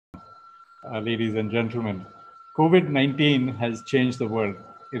ladies and gentlemen. COVID-19 has changed the world.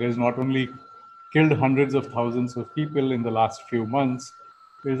 It has not only killed hundreds of thousands of people in the last few months,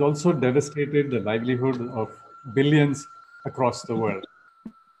 it has also devastated the livelihood of billions across the world.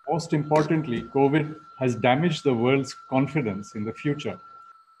 Most importantly, COVID has damaged the world's confidence in the future.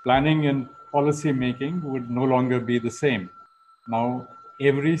 Planning and policy making would no longer be the same. Now,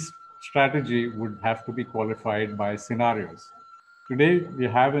 every strategy would have to be qualified by scenarios. Today, we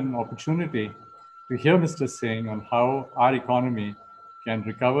have an opportunity to hear Mr. Singh on how our economy can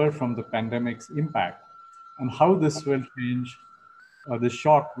recover from the pandemic's impact and how this will change, this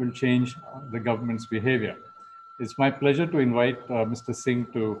shock will change the government's behavior. It's my pleasure to invite Mr. Singh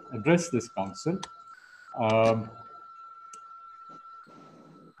to address this council.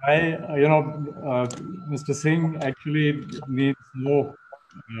 Mr. Singh actually needs no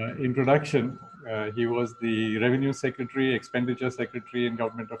introduction. He was the Revenue Secretary, Expenditure Secretary in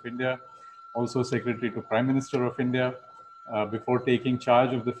Government of India, also Secretary to Prime Minister of India. Before taking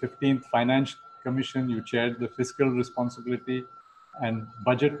charge of the 15th Finance Commission, you chaired the Fiscal Responsibility and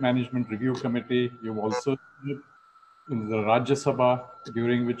Budget Management Review Committee. You've also served in the Rajya Sabha,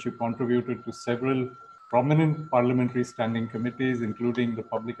 during which you contributed to several prominent parliamentary standing committees, including the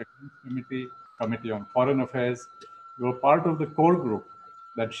Public Accounts Committee, Committee on Foreign Affairs. You were part of the core group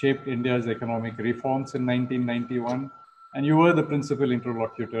that shaped India's economic reforms in 1991, and you were the principal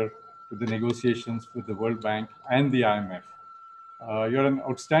interlocutor to the negotiations with the World Bank and the IMF. You're an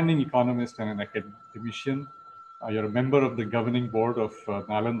outstanding economist and an academician. You're a member of the governing board of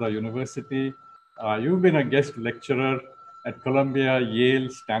Nalanda University. You've been a guest lecturer at Columbia, Yale,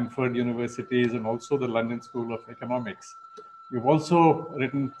 Stanford universities, and also the London School of Economics. You've also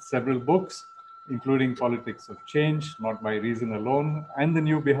written several books, including Politics of Change, Not by Reason Alone, and The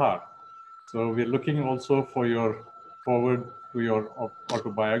New Bihar. So we're looking also forward to your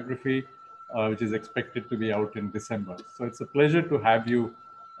autobiography, which is expected to be out in December. So it's a pleasure to have you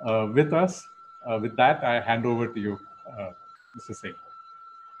with us. With that, I hand over to you, Mr. Singh.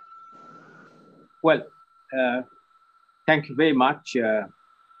 Well, thank you very much.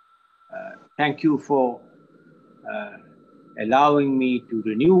 Thank you for allowing me to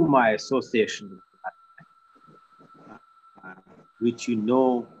renew my association, which you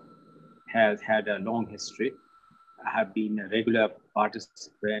know has had a long history. I have been a regular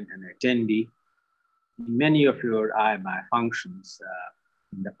participant and attendee in many of your AIMA functions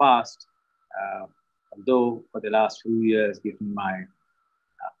in the past, although for the last few years, given my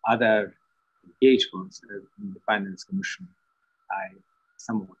other engagements in the Finance Commission, I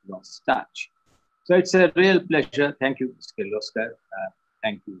somewhat lost touch. So it's a real pleasure. Thank you, Mr. Kirloskar.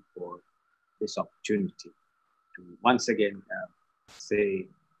 Thank you for this opportunity to once again say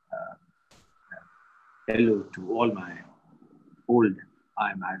hello to all my old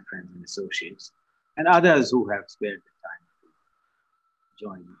IMI friends and associates and others who have spared the time to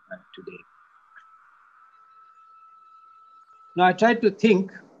join today. Now, I tried to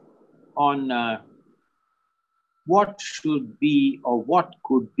think on what should be or what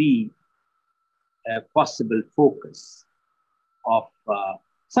could be a possible focus of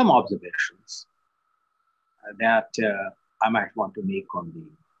some observations that I might want to make on the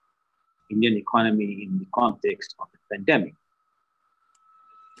Indian economy in the context of the pandemic.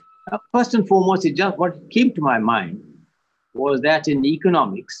 First and foremost, what came to my mind was that in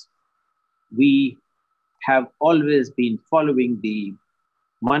economics, we have always been following the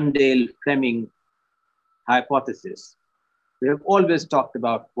Mundell-Fleming hypothesis. We have always talked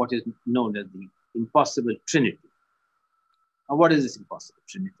about what is known as the impossible trinity. Now, what is this impossible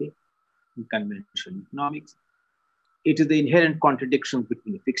trinity in conventional economics? It is the inherent contradiction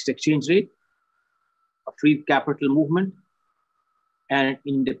between a fixed exchange rate, a free capital movement, and an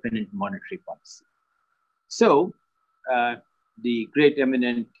independent monetary policy. So, the great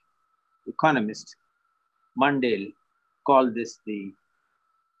eminent economist Mundell called this the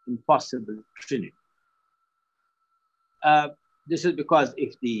impossible trinity. This is because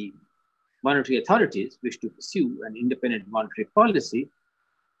if the monetary authorities wish to pursue an independent monetary policy,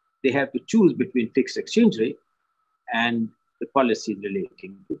 they have to choose between fixed exchange rate and the policies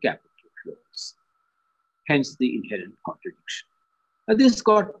relating to capital flows. Hence the inherent contradiction. Now, this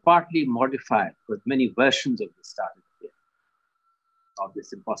got partly modified because many versions of this started here, of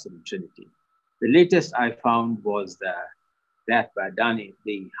this impossible trinity. The latest I found was that by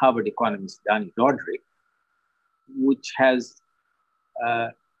the Harvard economist Danny Roderick, which has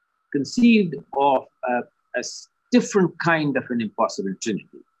conceived of a different kind of an impossible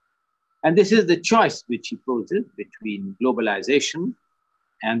trinity. And this is the choice which he poses between globalization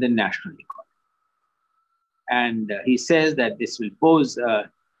and the national economy. And he says that this will pose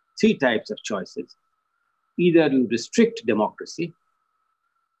three types of choices. Either you restrict democracy,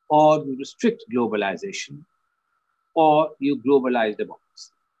 or you restrict globalization, or you globalize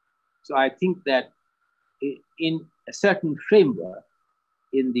democracy. So I think that in a certain framework,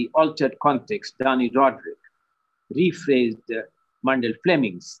 in the altered context, Danny Roderick rephrased Mundell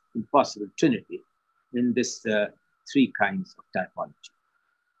Fleming's impossible trinity in this three kinds of typology.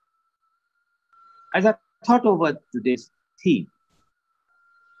 As I thought over today's theme,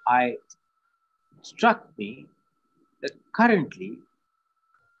 it struck me that currently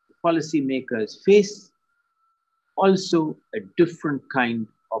policymakers face also a different kind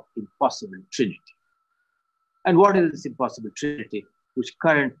of impossible trinity. And what is this impossible trinity which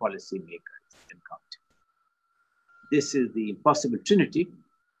current policymakers encounter? This is the impossible trinity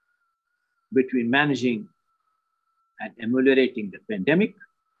between managing and ameliorating the pandemic,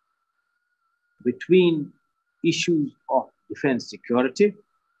 between issues of defense security,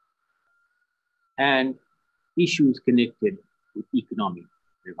 and issues connected with economic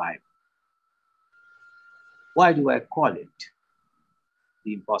revival. Why do I call it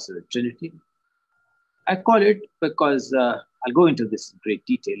the impossible trinity? I call it because, I'll go into this in great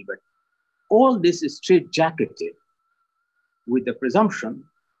detail, but all this is straitjacketed with the presumption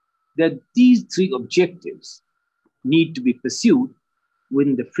that these three objectives need to be pursued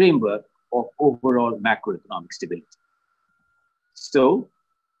within the framework of overall macroeconomic stability. So,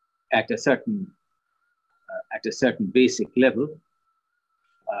 at a certain basic level,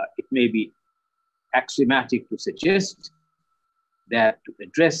 it may be axiomatic to suggest that to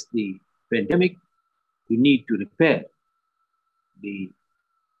address the pandemic, we need to repair the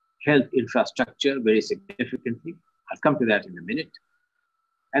health infrastructure very significantly. I'll come to that in a minute.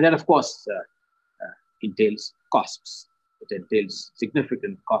 And that, of course, entails costs. It entails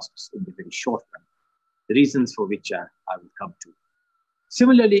significant costs in the very short run, the reasons for which I will come to.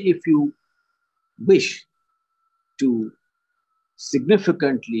 Similarly, if you wish to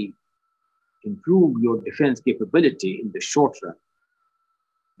significantly improve your defense capability in the short run,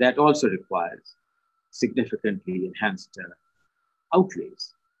 that also requires significantly enhanced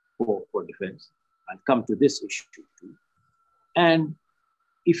outlays for defense. I'll come to this issue too. And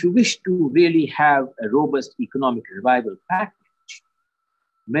if you wish to really have a robust economic revival package,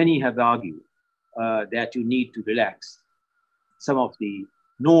 many have argued that you need to relax some of the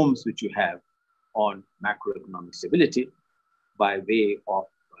norms which you have on macroeconomic stability by way of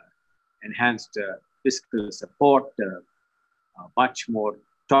enhanced fiscal support, much more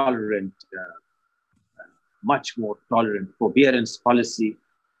tolerant forbearance policy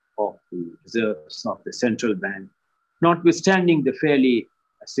of the reserves of the central bank, notwithstanding the fairly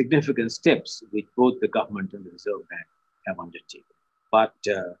significant steps which both the government and the Reserve Bank have undertaken. But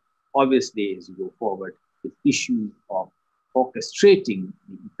obviously, as you go forward, the issue of orchestrating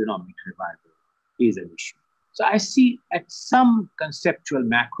the economic revival is an issue. So I see at some conceptual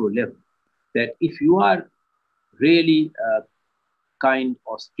macro level that if you are really kind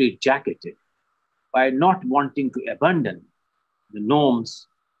of straitjacketed by not wanting to abandon the norms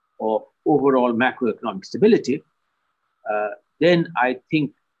of overall macroeconomic stability, then I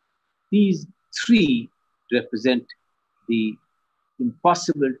think these three represent the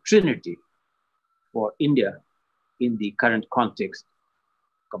impossible trinity for India in the current context,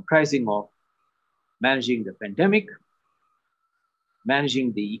 comprising of managing the pandemic,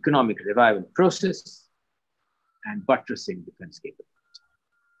 managing the economic revival process, and buttressing defense capability.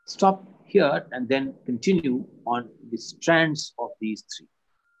 Stop here and then continue on the strands of these three.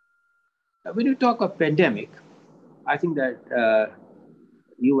 Now, when you talk of pandemic, I think that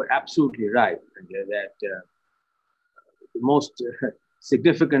you were absolutely right, that the most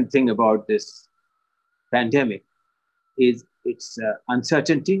significant thing about this pandemic is its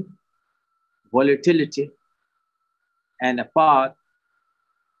uncertainty, volatility, and a path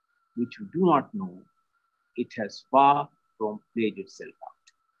which we do not know. It has far from played itself out.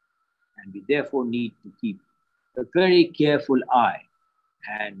 And we therefore need to keep a very careful eye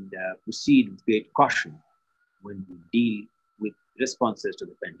and proceed with great caution when we deal with responses to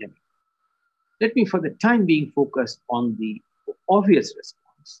the pandemic. Let me, for the time being, focus on the obvious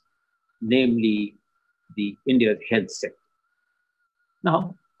response, namely the India's health sector.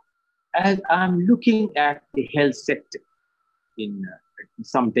 Now, as I'm looking at the health sector in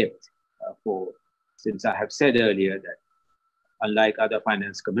some depth, since I have said earlier that unlike other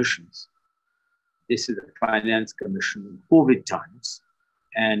finance commissions, this is a finance commission in COVID times,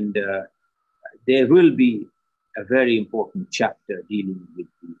 and there will be a very important chapter dealing with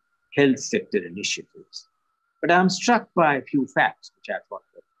the health sector initiatives. But I'm struck by a few facts which I thought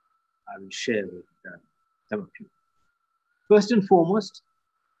that I will share with some of you. First and foremost,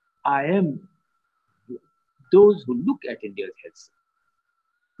 those who look at India's health system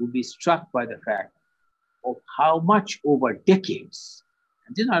would be struck by the fact of how much over decades,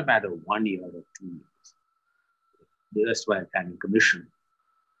 and this is not a matter of 1 year or 2 years, the erstwhile Planning Commission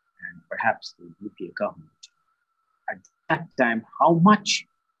and perhaps the UPA government, at that time, how much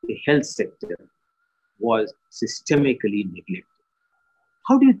the health sector was systemically neglected.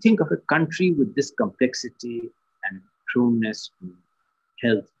 How do you think of a country with this complexity and proneness to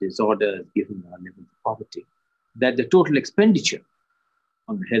health disorders, given our level of poverty, that the total expenditure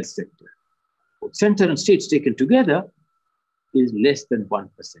on the health sector, both center and states taken together, is less than 1%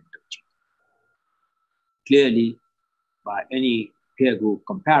 of GDP? Clearly, by any peer group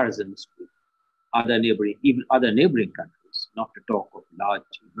comparisons with even other neighboring countries, not to talk of large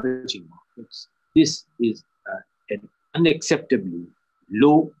emerging markets, this is an unacceptably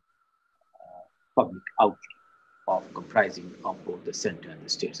low public outlay of comprising of both the center and the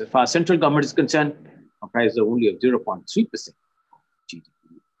states. As far as central government is concerned, comprises only of 0.3% of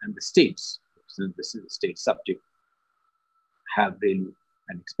GDP, and the states, since this is a state subject, have really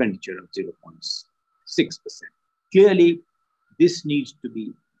an expenditure of 0.6%. Clearly, this needs to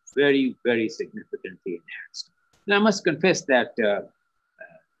be very, very significantly enhanced. And I must confess that the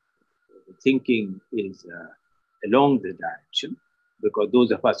thinking is along the direction, because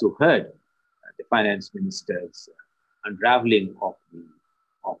those of us who heard the finance minister's unraveling of the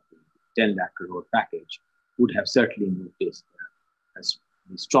 10 lakh crore package would have certainly noticed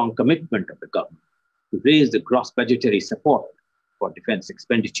the strong commitment of the government to raise the gross budgetary support for defense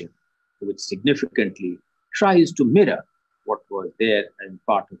expenditure, which significantly tries to mirror what was there in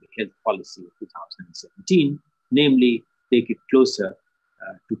part of the health policy of 2017, namely take it closer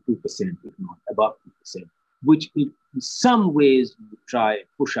to 2%, if not above 2%, which in some ways would try and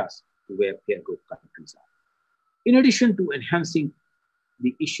push us to where peer group countries are. In addition to enhancing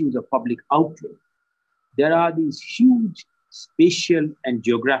the issues of public outlay, there are these huge spatial and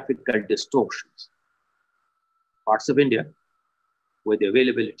geographical distortions. Parts of India, where the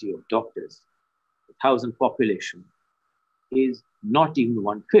availability of doctors, the 1,000 population, is not even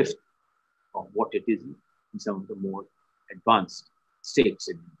 1/5 of what it is in some of the more advanced states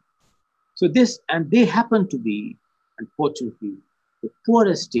in India. So they happen to be, unfortunately, the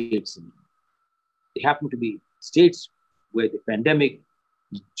poorest states in India. They happen to be states where the pandemic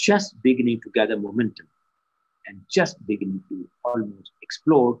is just beginning to gather momentum and just beginning to almost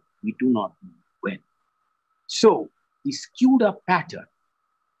explode. We do not know when. So the skewed up pattern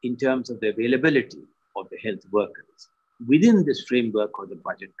in terms of the availability of the health workers within this framework of the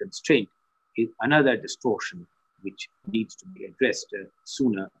budget constraint is another distortion which needs to be addressed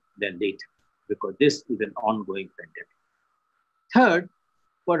sooner than later, because this is an ongoing pandemic. Third,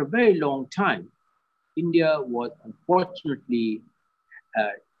 for a very long time, India was unfortunately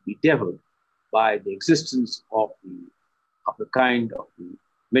bedeviled by the existence of a kind of the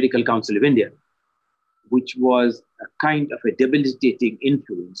Medical Council of India, which was a kind of a debilitating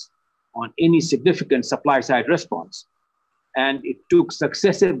influence on any significant supply side response. And it took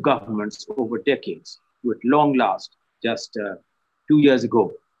successive governments over decades to at long last, just 2 years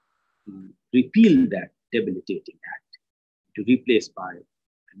ago, to repeal that debilitating act, to replace by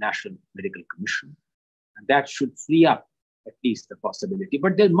a National Medical Commission. And that should free up at least the possibility.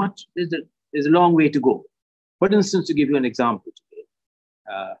 But there's a long way to go. For instance, to give you an example today,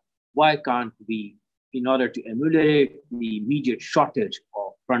 why can't we, in order to ameliorate the immediate shortage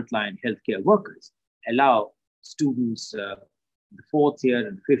of frontline healthcare workers, allow students the 4th year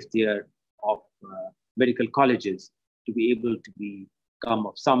and 5th year of medical colleges to be able to become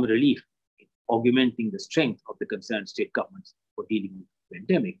of some relief in augmenting the strength of the concerned state governments for dealing with the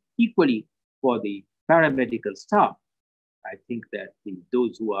pandemic. Equally, for the paramedical staff, I think that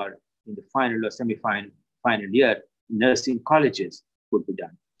those who are in the final or semi-final year nursing colleges could be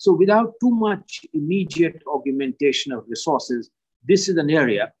done. So without too much immediate augmentation of resources, this is an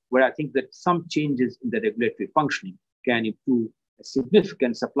area where I think that some changes in the regulatory functioning can improve a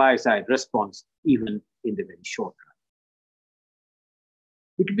significant supply side response, even in the very short run.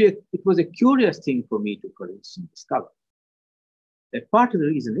 It was a curious thing for me to, for instance, discover that part of the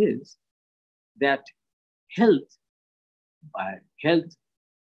reason is that health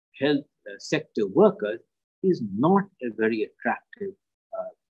sector workers is not a very attractive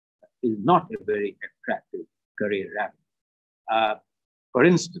career avenue. For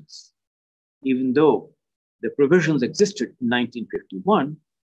instance, even though the provisions existed in 1951,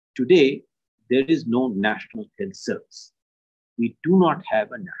 today there is no national health service. We do not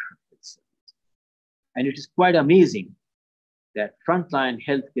have a national health service. And it is quite amazing that frontline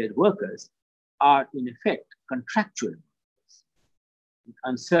healthcare workers are in effect contractual workers.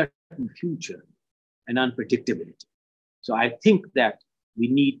 uncertain future and unpredictability. So I think that we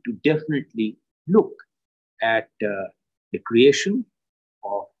need to definitely look at the creation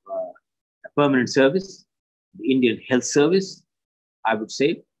of a permanent service. The Indian Health Service, I would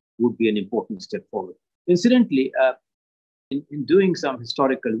say, would be an important step forward. Incidentally, in doing some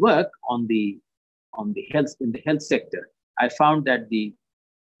historical work on the health sector, I found that the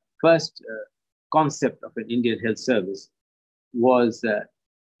first concept of an Indian health service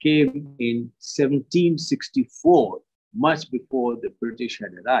came in 1764, much before the British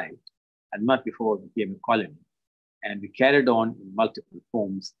had arrived and much before it became a colony. And we carried on in multiple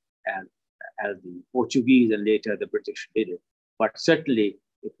forms as the Portuguese and later the British did it. But certainly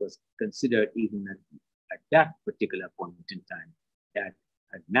it was considered even at that particular point in time that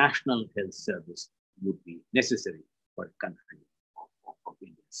a national health service would be necessary for a country of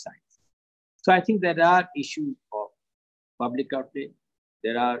Indian size. So I think there are issues of public outlay,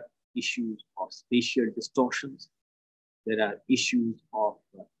 there are issues of spatial distortions, there are issues of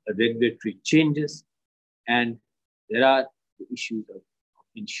regulatory changes, and there are the issues of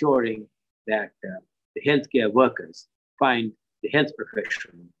ensuring that the healthcare workers find the health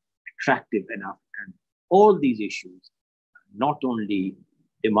profession attractive enough. And all these issues not only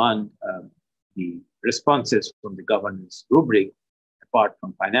demand the responses from the governance rubric, apart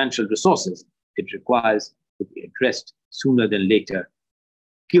from financial resources, it requires to be addressed sooner than later,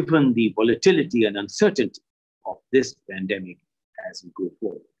 given the volatility and uncertainty of this pandemic as we go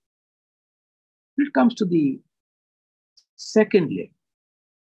forward. When it comes to the second leg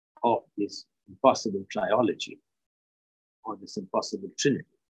of this impossible triology, or this impossible trinity,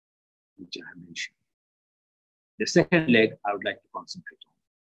 which I have mentioned, the second leg I would like to concentrate on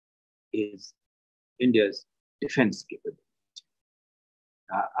is India's defense capability.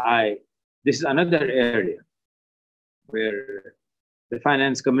 This is another area where the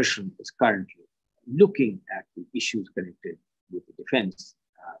Finance Commission is currently looking at the issues connected with the defense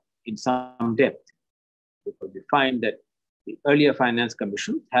in some depth, because we find that the earlier Finance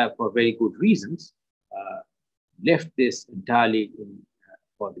Commission have, for very good reasons, left this entirely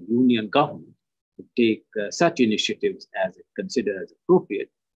for the Union government to take such initiatives as it considers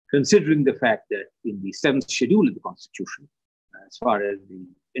appropriate, considering the fact that in the 7th schedule of the Constitution, as far as the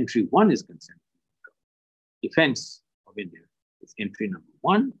entry 1 is concerned, defense of India is entry number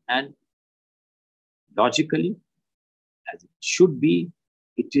 1, and logically, as it should be,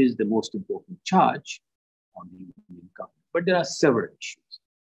 it is the most important charge on the Union government. But there are several issues.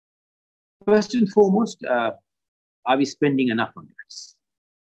 First and foremost, are we spending enough on defense?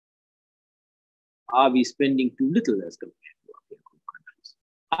 Are we spending too little as compared to other countries?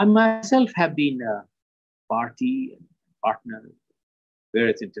 I myself have been a party and partner in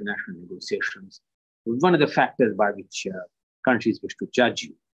various international negotiations. One of the factors by which countries wish to judge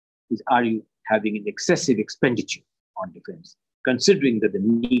you is, are you having an excessive expenditure on defense, considering that the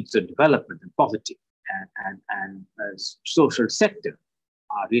needs of development and poverty and social sector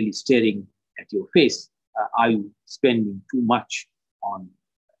are really staring at your face? Are you spending too much on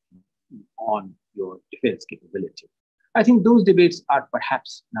your defense capability? I think those debates are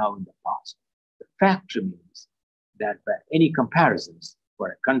perhaps now in the past. The fact remains that by any comparisons for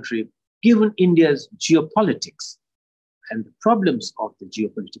a country, given India's geopolitics and the problems of the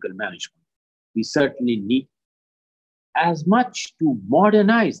geopolitical management, we certainly need as much to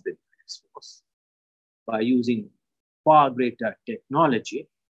modernize the defense force by using far greater technology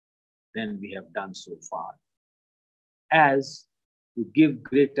than we have done so far, as to give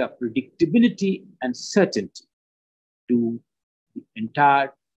greater predictability and certainty to the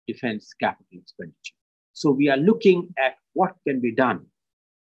entire defense capital expenditure. So we are looking at what can be done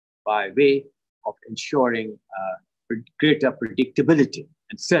by way of ensuring greater predictability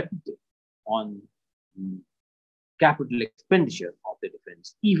and certainty on the capital expenditure of the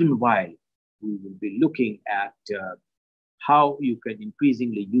defense, even while we will be looking at how you can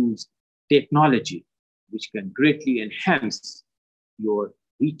increasingly use technology which can greatly enhance your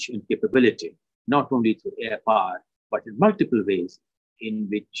reach and capability, not only through air power, but in multiple ways in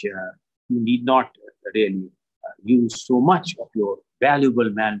which you need not really use so much of your valuable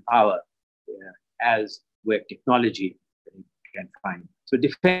manpower as where technology can find. So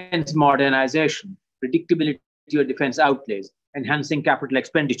defense modernization, predictability of defense outlays, enhancing capital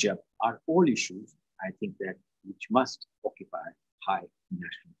expenditure are all issues, I think, that which must occupy high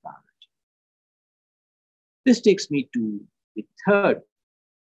national priority. This takes me to the third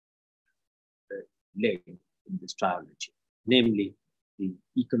leg in this trilogy, namely the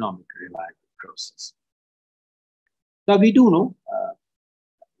economic revival process. Now, we do know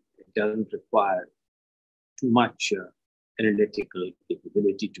it doesn't require too much analytical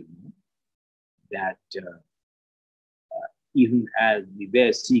capability to know that even as we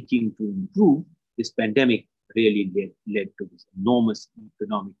were seeking to improve, this pandemic really led to these enormous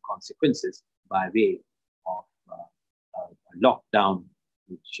economic consequences by way of a lockdown,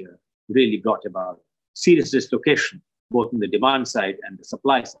 which really brought about serious dislocation, both on the demand side and the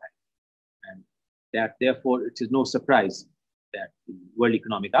supply side. And that, therefore, it is no surprise that the World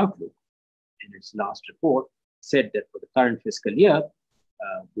Economic Outlook, in its last report, said that for the current fiscal year,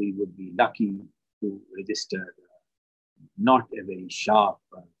 we would be lucky to register not a very sharp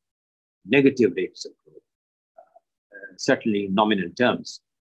negative rates of growth, certainly in nominal terms.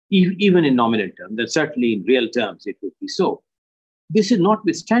 Even in nominal terms, and certainly in real terms, it would be so. This is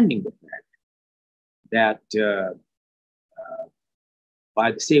notwithstanding the fact that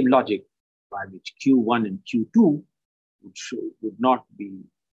by the same logic by which Q1 and Q2 would not be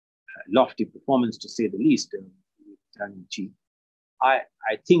lofty performance, to say the least, I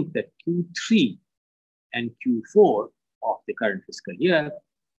think that Q3 and Q4 of the current fiscal year,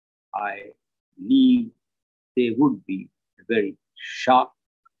 I believe there would be a very sharp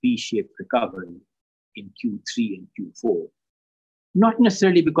V-shaped recovery in Q3 and Q4. Not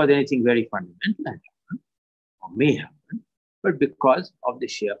necessarily because anything very fundamental has happened or may happen, but because of the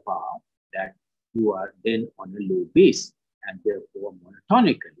sheer power that you are then on a low base, and therefore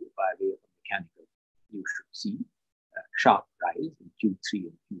monotonically, by way of mechanical, you should see a sharp rise in Q3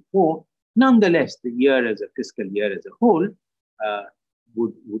 and Q4. Nonetheless, the year as a fiscal year as a whole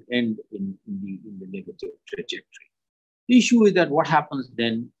would end in the negative trajectory. The issue is that what happens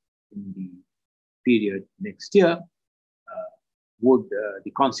then in the period next year, would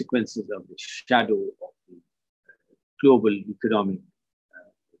the consequences of the shadow of the global economic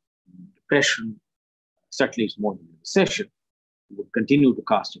depression, certainly it's more than a recession, would continue to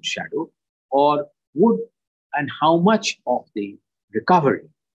cast its shadow, or would, and how much of the recovery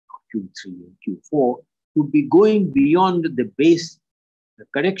of Q3 and Q4 would be going beyond the base, the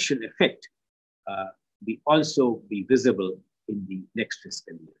correction effect, also be visible in the next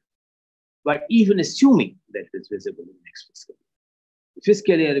fiscal year. But even assuming that it is visible in the next fiscal year, the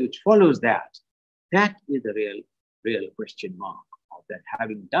fiscal year which follows that is a real question mark of that,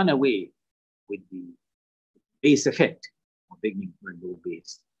 having done away with the base effect of beginning from a low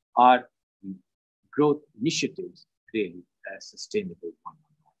base, are the growth initiatives really a sustainable one?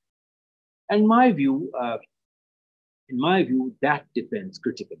 And in my view, that depends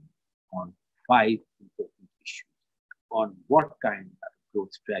critically on 5 important issues on what kind of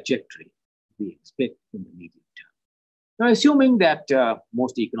growth trajectory we expect in the medium term. Now, assuming that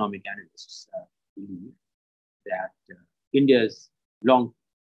most economic analysts believe that India's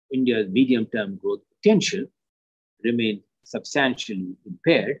medium-term growth potential remains substantially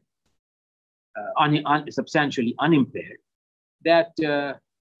impaired, substantially unimpaired, that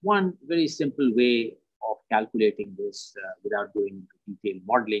one very simple way of calculating this without going into detailed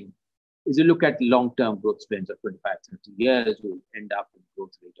modeling is to look at the long-term growth trends of 25, 30 years. We'll end up with a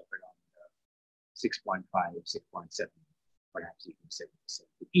growth rate of around 6.5, 6.7, perhaps even 7%.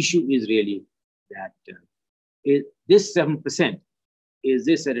 The issue is really that this 7%, is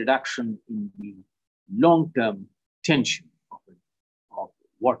this a reduction in the long-term tension of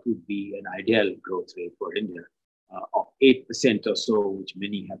what would be an ideal growth rate for India of 8% or so, which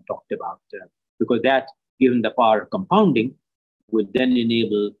many have talked about, because that, given the power of compounding, would then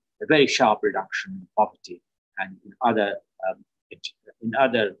enable a very sharp reduction in poverty and in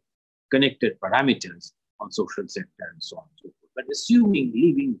other connected parameters on social sector and so on and so forth. But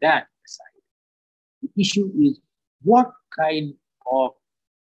leaving that aside, the issue is what kind of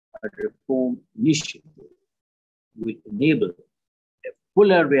a reform initiative will enable a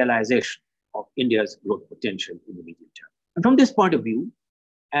fuller realization of India's growth potential in the medium term. And from this point of view,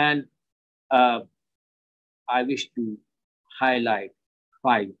 and I wish to highlight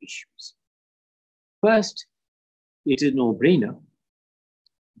 5 issues. First, it is no brainer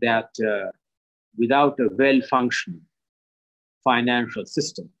that without a well-functioning financial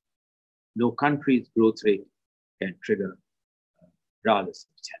system, no country's growth rate can trigger rather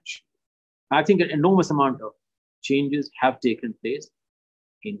substantial. I think an enormous amount of changes have taken place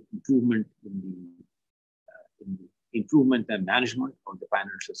in improvement in the improvement and management of the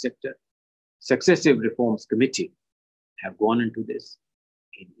financial sector. Successive reforms committee have gone into this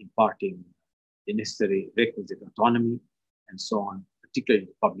in imparting the necessary requisite autonomy and so on, particularly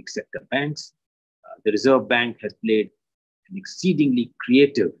the public sector banks. The Reserve Bank has played an exceedingly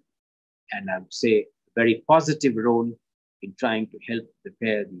creative and I would say very positive role in trying to help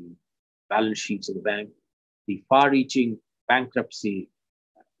prepare the balance sheets of the bank. The far-reaching bankruptcy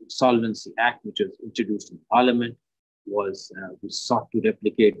Insolvency Act, which was introduced in Parliament, we sought to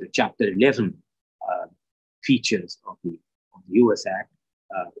replicate the Chapter 11 features of the US Act,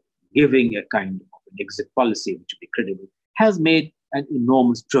 giving a kind of an exit policy which would be credible, has made an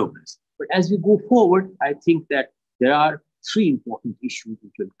enormous progress. But as we go forward, I think that there are three important issues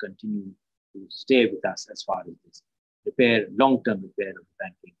which will continue to stay with us as far as this long-term repair of the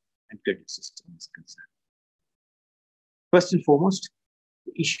banking and credit system is concerned. First and foremost,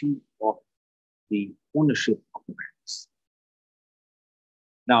 the issue of the ownership of the banks.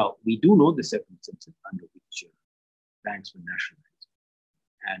 Now, we do know the circumstances under which banks were nationalized.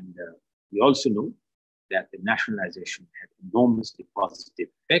 And we also know that the nationalization had enormously positive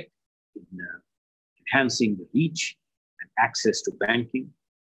effect in enhancing the reach and access to banking.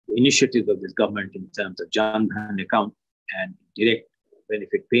 The initiative of this government in terms of Jan Dhan account and direct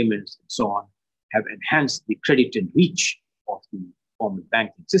benefit payments and so on have enhanced the credit and reach of the formal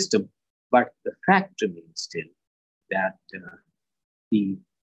banking system. But the fact remains still that the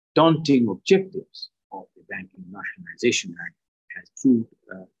daunting objectives of the Banking Nationalization Act has proved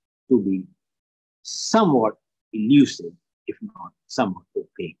to be somewhat elusive, if not somewhat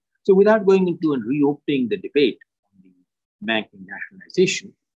opaque. So without going into and reopening the debate on the banking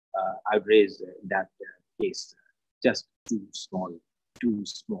nationalization, I've raised in that case just two small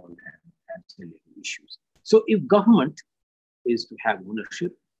and silly issues. So if government is to have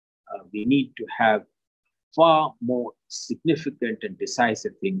ownership, we need to have far more significant and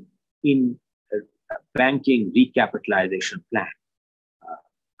decisive thing in a banking recapitalization plan.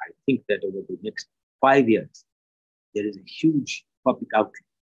 I think that over the next 5 years, there is a huge public outlay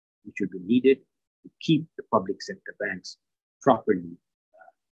which will be needed to keep the public sector banks properly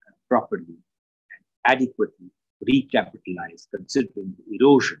and adequately recapitalized, considering the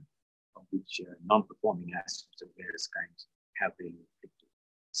erosion of which non-performing assets of various kinds have been inflicted.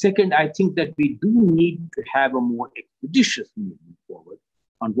 Second, I think that we do need to have a more expeditious movement forward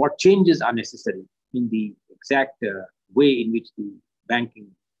on what changes are necessary in the exact way in which the banking,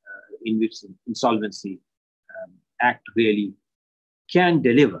 in which the Insolvency Act really can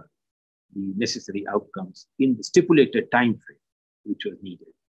deliver the necessary outcomes in the stipulated time frame which was needed.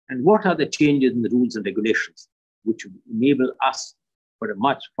 And what are the changes in the rules and regulations which would enable us for a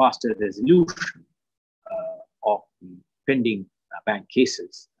much faster resolution of the pending bank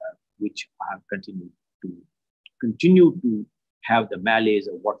cases, which have continue to have the malaise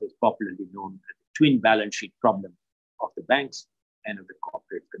of what is popularly known as the twin balance sheet problem of the banks and of the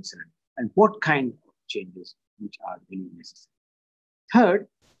corporate concern, and what kind of changes which are really necessary. Third,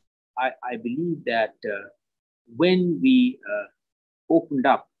 I believe that when we opened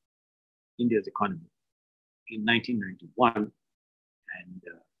up India's economy in 1991, and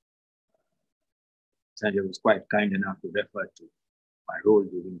Sanjay was quite kind enough to refer to my role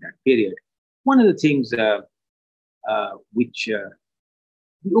during that period. One of the things which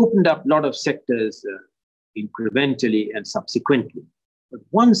we opened up a lot of sectors incrementally and subsequently, but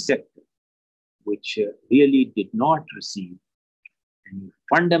one sector which really did not receive any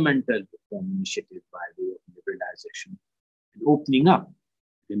fundamental reform initiative by way of liberalization and opening up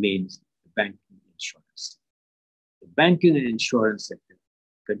remains the banking and insurance. The banking and insurance sector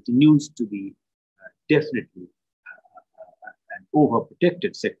continues to be definitely an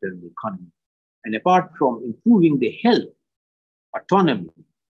overprotected sector in the economy. And apart from improving the health, autonomy,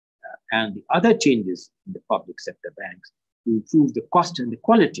 and the other changes in the public sector banks to improve the cost and the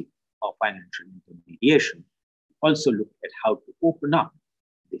quality of financial intermediation, also look at how to open up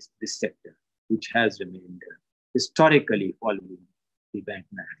this sector, which has remained historically following the bank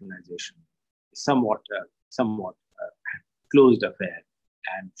nationalization, somewhat closed affair,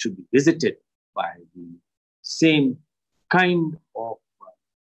 and should be visited by the same kind of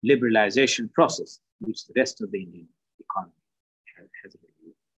liberalization process which the rest of the Indian economy has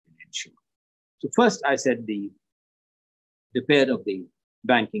been ensured. So first, I said the repair of the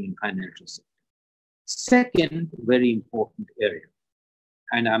banking and financial sector. Second, very important area,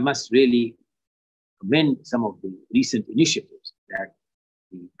 and I must really commend some of the recent initiatives that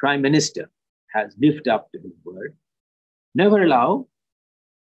the Prime Minister has lived up to his word. Never allow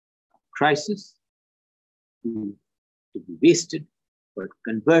a crisis to be wasted, but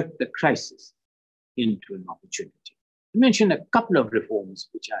convert the crisis into an opportunity. I mentioned a couple of reforms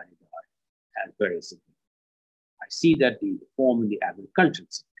which I regard as very significant. I see that the reform in the agricultural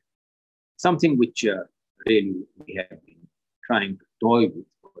sector, something which really we have been trying to toy with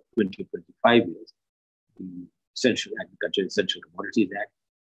for 20, 25 years, the Essential Agriculture, Essential Commodities Act,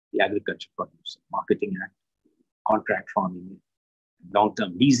 the Agriculture Produce Marketing Act, contract farming,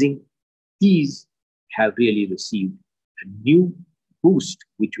 long-term leasing. These have really received a new boost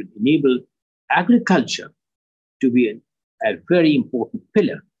which will enable agriculture to be a very important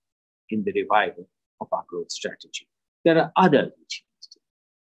pillar in the revival of our growth strategy. There are other achievements.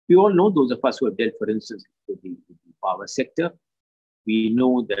 We all know, those of us who have dealt, for instance, with the power sector, we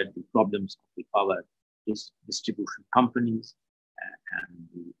know that the problems of the power distribution companies and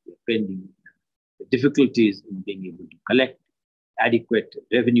the pending the difficulties in being able to collect adequate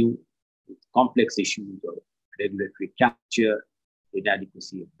revenue, with complex issues of regulatory capture,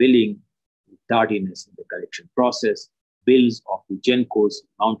 inadequacy of billing, tardiness in the collection process, bills of the GenCos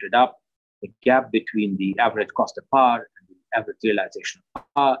mounted up, the gap between the average cost of power and the average realization of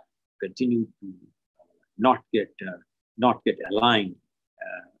power continue to not get aligned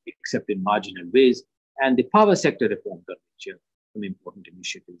except in marginal ways. And the power sector reforms, of which some important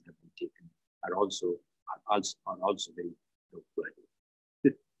initiatives have been taken, are also very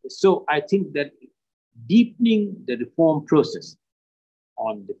noteworthy. So I think that deepening the reform process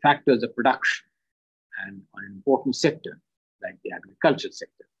on the factors of production and on an important sector like the agriculture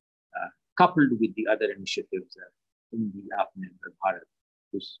sector, coupled with the other initiatives in the Atmanirbhar Bharat,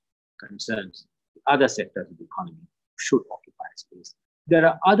 which concerns the other sectors of the economy, should occupy space. There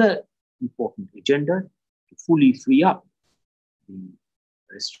are other important agendas to fully free up the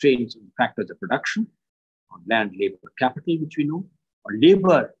restraints on factors of production, on land, labor, capital, which we know. On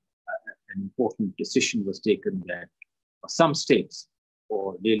labor, an important decision was taken that for some states,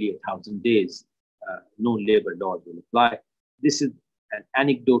 for nearly 1,000 days, no labor laws will apply. This is an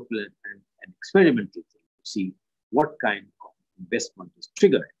anecdotal and an experimental thing to see what kind of investment is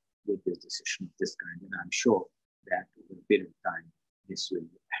triggered with this decision of this kind. And I'm sure that over a period of time, this will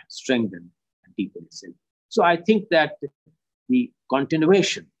strengthen and deepen itself. So I think that the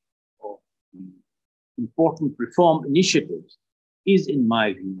continuation of the important reform initiatives is, in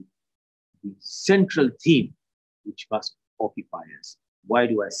my view, the central theme which must occupy us. Why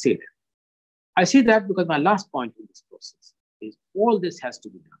do I say that? I say that because my last point in this process is all this has to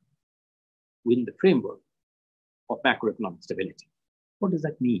be done within the framework of macroeconomic stability. What does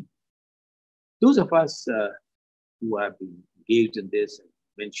that mean? Those of us who have been engaged in this and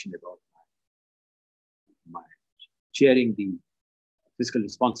mentioned about my chairing the Fiscal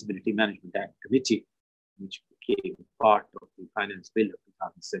Responsibility Management Act Committee, which became part of the Finance Bill of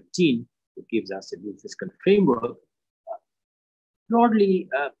 2017, that gives us a new fiscal framework, broadly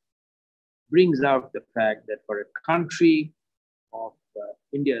brings out the fact that for a country of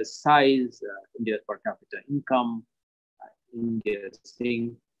India's size, India's per capita income, India's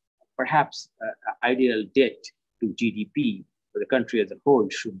thing, perhaps ideal debt to GDP for the country as a whole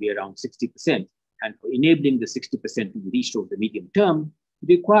should be around 60%. And for enabling the 60% to be reached over the medium term,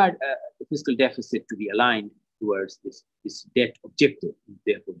 it required the fiscal deficit to be aligned towards this debt objective,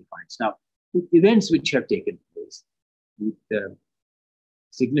 therefore defines. Now, with events which have taken place, with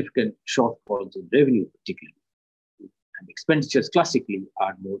significant shortfalls in revenue particularly, and expenditures classically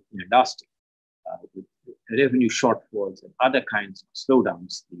are more inelastic. With revenue shortfalls and other kinds of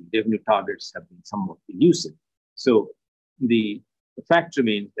slowdowns, the revenue targets have been somewhat elusive. So the fact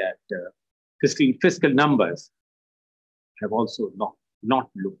remains that fiscal numbers have also not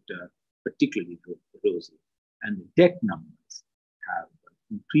looked particularly rosy, and the debt numbers have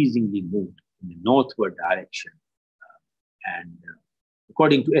increasingly moved in a northward direction. And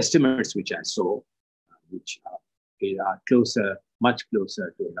according to estimates which I saw, which are closer, much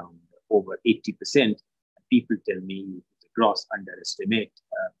closer to around over 80%, people tell me it's a gross underestimate.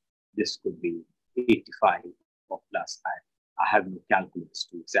 This could be 85 or plus. I have no calculus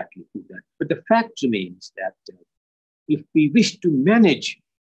to exactly do that. But the fact remains that if we wish to manage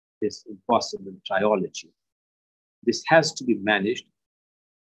this impossible triology, this has to be managed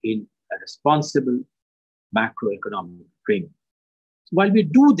in a responsible macroeconomic framework. So while we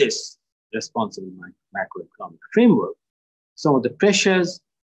do this responsible macroeconomic framework, some of the pressures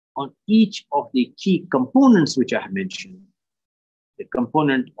on each of the key components which I have mentioned, the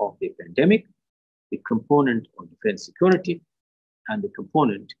component of the pandemic, the component of defense security, and the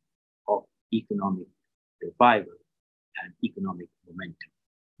component of economic revival and economic momentum.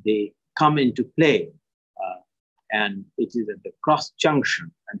 They come into play, and it is at the cross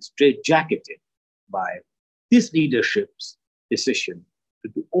junction and straitjacketed by this leadership's decision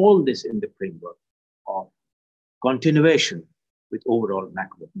to do all this in the framework of continuation with overall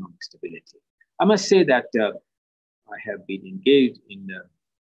macroeconomic stability. I must say that I have been engaged in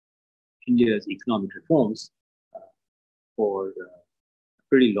India's economic reforms for a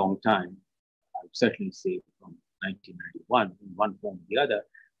pretty long time. I would certainly say from 1991, in one form or the other.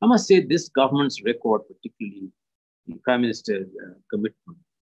 I must say this government's record, particularly the Prime Minister's commitment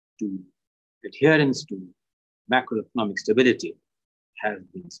to adherence to macroeconomic stability, has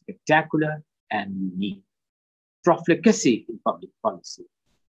been spectacular and unique. profligacy in public policy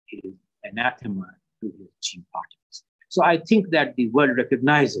is anathema to his chief parties. So I think that the world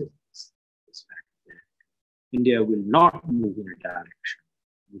recognizes this fact that India will not move in a direction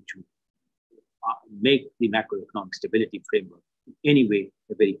which would make the macroeconomic stability framework in any way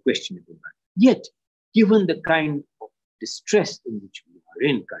a very questionable one. Yet, given the kind of distress in which we are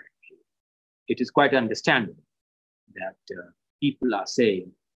in currently, it is quite understandable that people are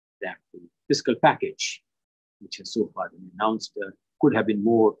saying that the fiscal package, which has so far been announced, could have been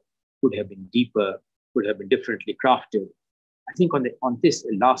more, could have been deeper, could have been differently crafted. I think on this,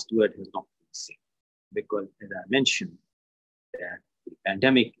 the last word has not been said, because as I mentioned, that the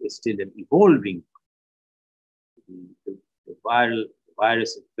pandemic is still an evolving. The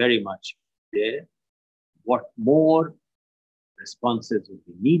virus is very much there. What more responses will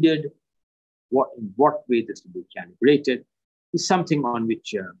be needed? In what way this will be calibrated is something on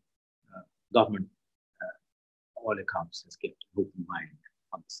which government, all accounts, has kept an open mind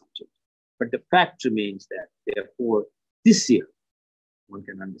on the subject. But the fact remains that, therefore, this year, one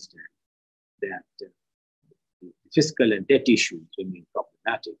can understand that the fiscal and debt issues remain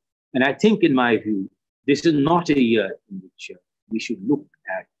problematic. And I think, in my view, this is not a year in which we should look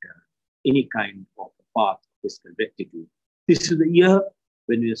at any kind of a path of fiscal rectitude. This is the year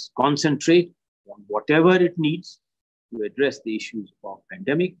when we concentrate on whatever it needs to address the issues of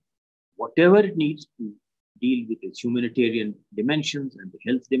pandemic, whatever it needs to deal with its humanitarian dimensions and the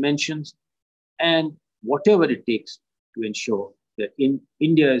health dimensions, and whatever it takes to ensure that in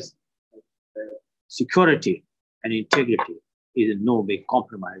India's security and integrity is in no way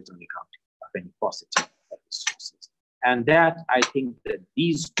compromised on account of any paucity of resources. And that, I think that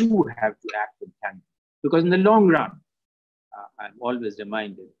these two have to act in tandem, because in the long run, I'm always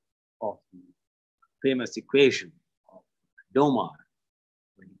reminded of the famous equation of Domar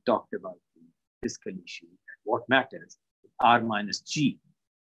when he talked about the fiscal issue. What matters is R minus G,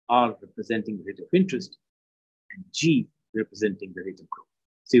 R representing the rate of interest and G representing the rate of growth.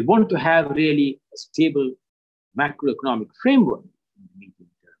 So you want to have really a stable macroeconomic framework in the medium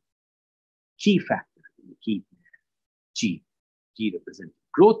term. Key factor in the key G representing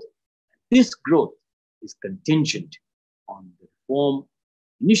growth. This growth is contingent on the reform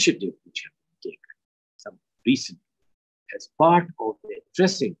initiative which have been taken some recently as part of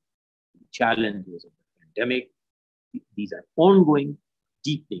addressing the challenges of the pandemic. These are ongoing,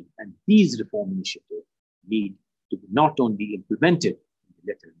 deepening, and these reform initiatives need to be not only implemented in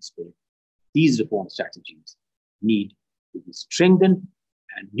the letter and spirit, these reform strategies need to be strengthened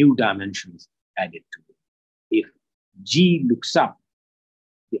and new dimensions added to it. If G looks up,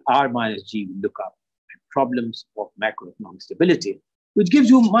 the R minus G will look up at problems of macroeconomic stability, which gives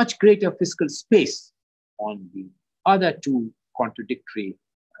you much greater fiscal space on the other two contradictory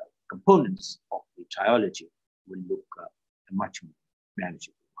components of the triology will look a much more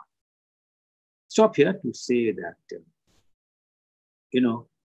manageable one. Stop here to say that, it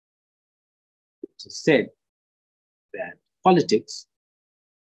is said that politics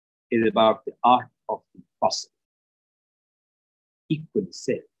is about the art of the possible. Equally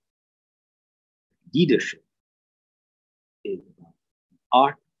said, leadership is about the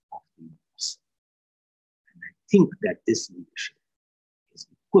art of the possible. And I think that this leadership is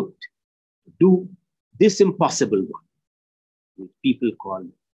equipped to do this impossible one, which people call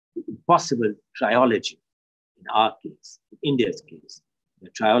the impossible triology. In our case, in India's case, the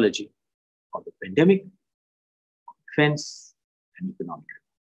triology of the pandemic, defense, and economic.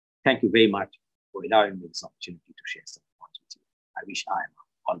 Thank you very much for allowing me this opportunity to share some thoughts with you. I wish AIMA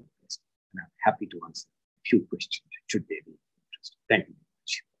all the best, and I'm happy to answer a few questions should they be interested. Thank you very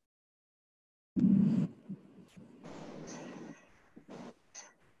much.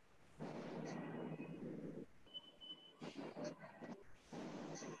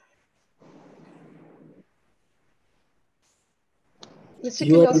 Mr.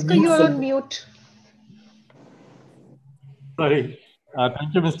 Kirloskar, you are on mute. Sorry.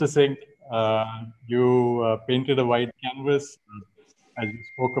 Thank you, Mr. Singh. You painted a white canvas as you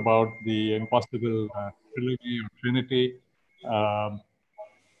spoke about the impossible trilogy or trinity.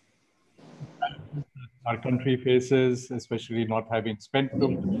 Our country faces, especially not having spent too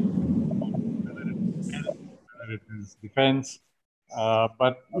much, whether it is defense.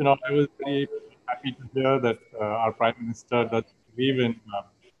 But, I was very happy to hear that our Prime Minister doesn't believe in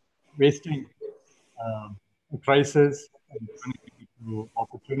wasting a crisis and turning it into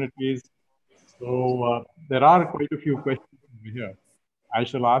opportunities. So there are quite a few questions over here. I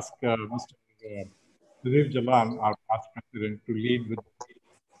shall ask Mr. Sudhir Jalan, our past president, to lead with.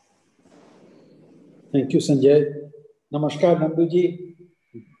 Thank you, Sanjay. Namaskar, Nanduji.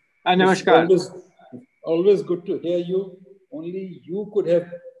 Namaskar. Always good to hear you. Only you could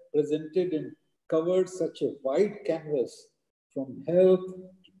have presented and covered such a wide canvas from health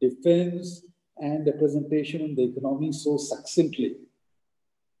to defense and the presentation on the economy so succinctly.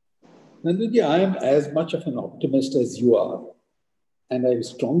 Nandanji, I am as much of an optimist as you are. And I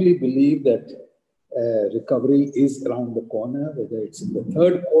strongly believe that recovery is around the corner, whether it's in the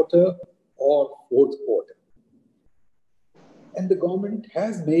third quarter or fourth quarter. And the government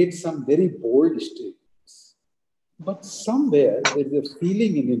has made some very bold statements. But somewhere there is a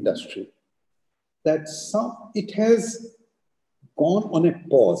feeling in industry that it has gone on a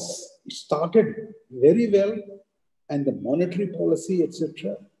pause. It started very well, and the monetary policy,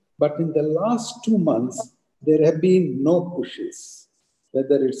 etc. But in the last 2 months, there have been no pushes,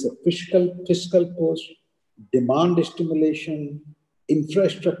 whether it's a fiscal push, demand stimulation,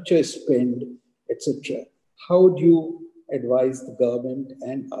 infrastructure spend, etc. How do you advise the government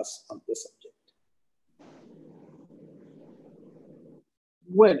and us on this subject?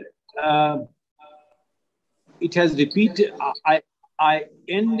 Well, it has repeated. I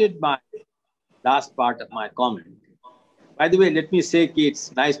ended my last part of my comment. By the way, let me say,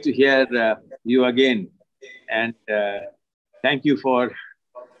 it's nice to hear you again, and thank you for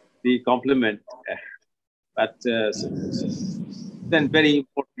the compliment. But then, very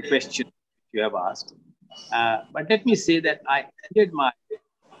important question you have asked. But let me say that I ended my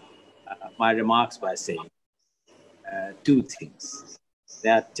remarks by saying two things.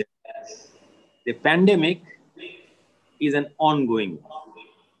 That the pandemic is an ongoing one.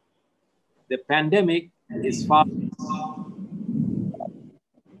 The pandemic is far.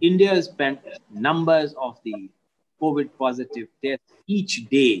 India's numbers of the COVID positive tests each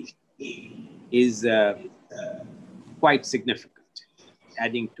day is quite significant,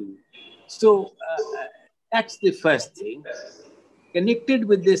 adding to. So that's the first thing. Connected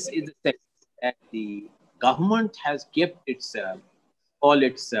with this is the second, that the government has kept its all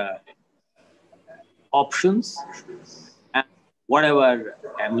its options and whatever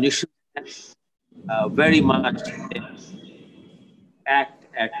ammunition very much act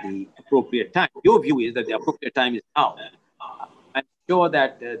at the appropriate time. Your view is that the appropriate time is now. I'm sure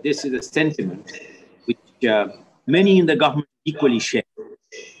that this is a sentiment which many in the government equally share,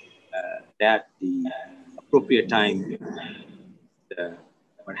 that the appropriate time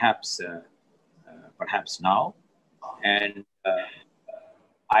perhaps now. And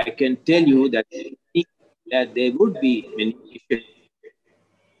I can tell you that there would be many issues.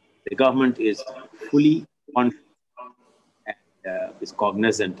 The government is fully confident and is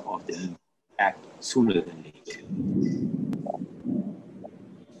cognizant of the need to act sooner than later.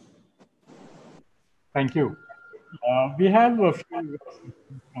 Thank you. We have a few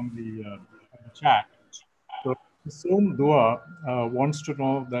from the chat. So Som Dua wants to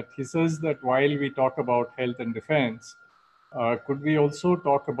know that he says that while we talk about health and defense, could we also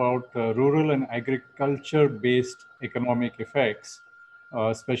talk about rural and agriculture-based economic effects,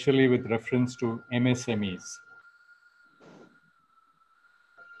 especially with reference to MSMEs?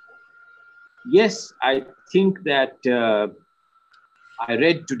 Yes, I think that I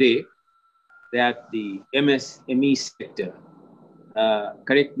read today that the MSME sector,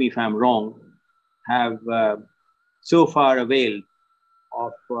 correct me if I'm wrong, have so far availed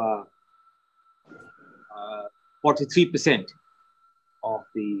of 43% of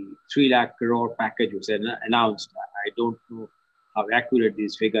the 3 lakh crore package was announced. I don't know how accurate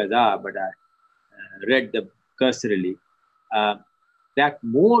these figures are, but I read them cursorily. That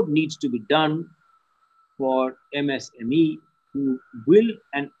more needs to be done for MSME, who will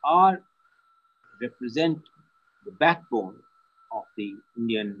and are represent the backbone of the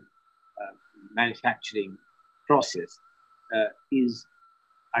Indian manufacturing process, is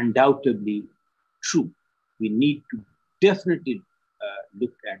undoubtedly true. We need to definitely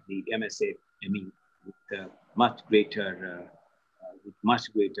look at the MSME with much greater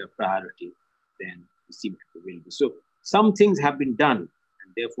priority than we seem to be. So some things have been done,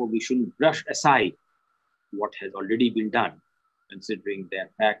 and therefore we shouldn't brush aside what has already been done, considering the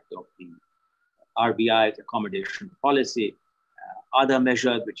fact of the RBI's accommodation policy, other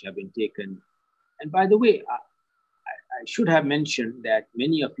measures which have been taken. And by the way, I should have mentioned that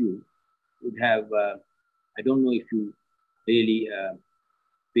many of you would have, I don't know if you really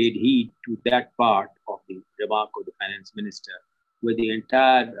paid heed to that part of the remark of the finance minister, where the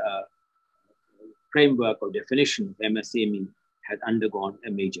entire framework or definition of MSME has undergone a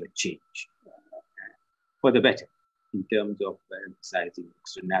major change for the better in terms of emphasizing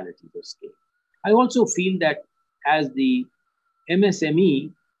externalities of scale. I also feel that as the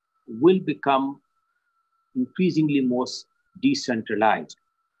MSME will become increasingly more decentralized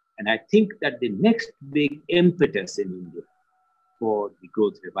And I think that the next big impetus in India for the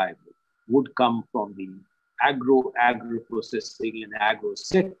growth revival would come from the agro-processing and agro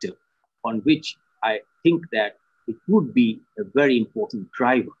sector, on which I think that it would be a very important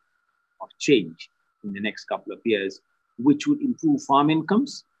driver of change in the next couple of years, which would improve farm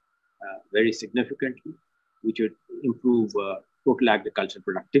incomes very significantly, which would improve total agricultural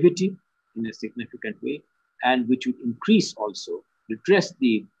productivity in a significant way, and which would increase also, redress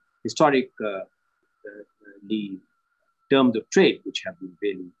the historic the terms of trade, which have been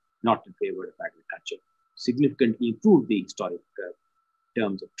really not in favor of agriculture, significantly improve the historic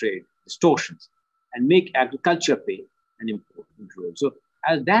terms of trade distortions, and make agriculture play an important role. So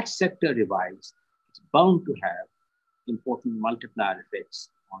as that sector revives, it's bound to have important multiplier effects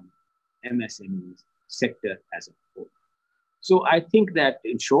on MSME's sector as a whole. So I think that,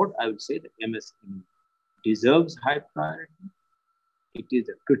 in short, I would say that MSME deserves high priority. It is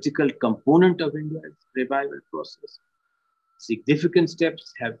a critical component of India's revival process. Significant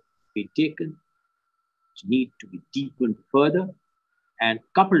steps have been taken, which need to be deepened further. And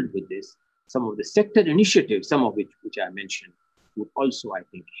coupled with this, some of the sector initiatives, some of which I mentioned, would also, I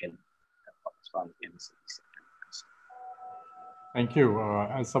think, help as far as the MSME sector is concerned. Thank you.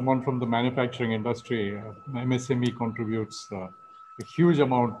 As someone from the manufacturing industry, MSME contributes a huge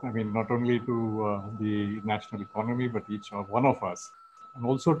amount, I mean, not only to the national economy, but each one of us, and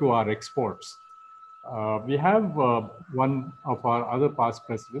also to our exports. We have one of our other past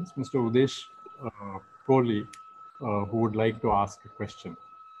presidents, Mr. Udesh Kohli, who would like to ask a question.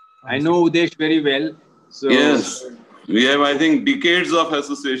 I know Udesh very well. So yes, we have, I think, decades of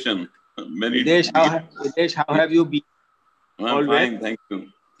association. Udesh, how have you been? I'm fine, thank you.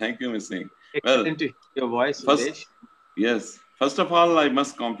 Thank you, Mr. Singh. Excellent to hear your voice, Udesh. Yes. First of all, I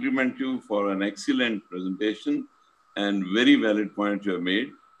must compliment you for an excellent presentation and very valid point you have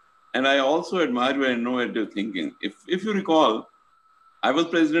made. And I also admire your innovative thinking. If you recall, I was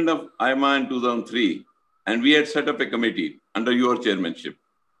president of AIMA in 2003, and we had set up a committee under your chairmanship.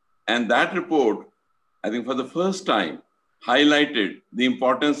 And that report, I think for the first time, highlighted the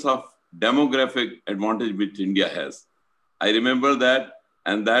importance of demographic advantage which India has. I remember that,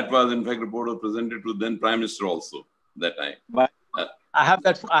 and that was, in fact, report was presented to then Prime Minister also that time. But I have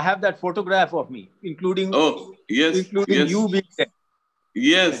that photograph of me, including yes, you being there.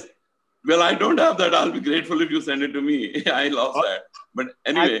 Yes. Well, I don't have that. I'll be grateful if you send it to me. I lost that. But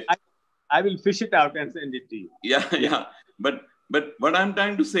anyway. I will fish it out and send it to you. Yeah. But what I'm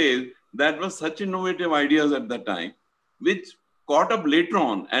trying to say is that was such innovative ideas at that time, which caught up later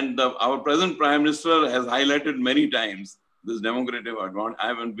on. And our present Prime Minister has highlighted many times this demographic advantage.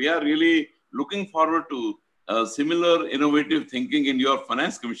 And we are really looking forward to similar innovative thinking in your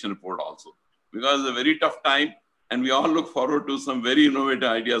Finance Commission report also, because it's a very tough time. And we all look forward to some very innovative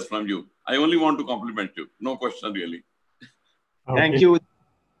ideas from you. I only want to compliment you. No question, really. Okay. Thank you.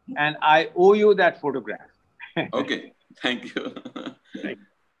 And I owe you that photograph. Okay. Thank you.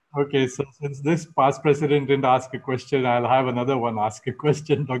 Okay. So since this past president didn't ask a question, I'll have another one ask a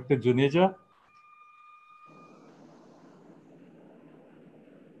question. Dr. Juneja.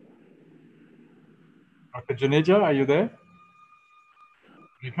 Dr. Juneja, are you there?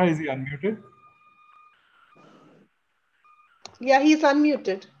 Rekha, is he unmuted? Yeah, he's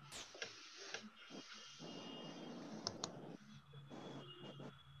unmuted.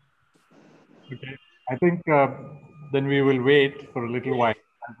 Okay. I think then we will wait for a little while.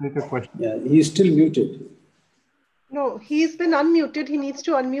 I'll take a question. Yeah, he's still muted. No, he's been unmuted. He needs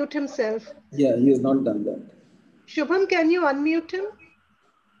to unmute himself. Yeah, he has not done that. Shubham, can you unmute him?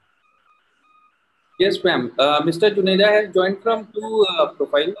 Yes, ma'am. Mr. Juneja has joined from two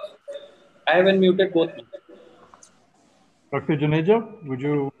profiles. I have unmuted both. Dr. Juneja, would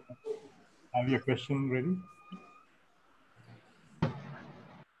you have your question ready?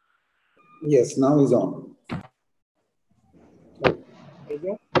 Yes, now he's on.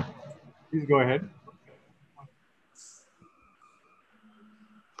 Please go ahead.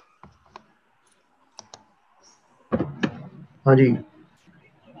 Haji.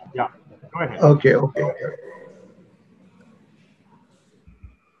 Yeah, go ahead. Okay.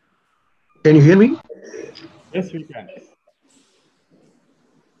 Can you hear me? Yes, we can.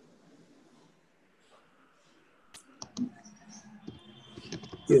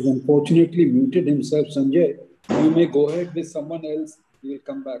 He has unfortunately muted himself, Sanjay. You may go ahead with someone else. He will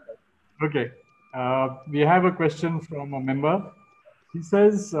come back. Okay. We have a question from a member. He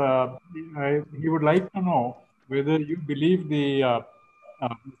says he would like to know whether you believe the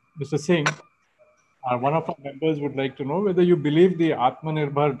Mr. Singh, one of our members would like to know whether you believe the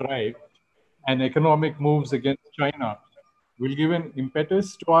Atmanirbhar drive and economic moves against China will give an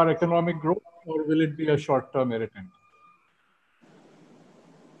impetus to our economic growth, or will it be a short-term irritant?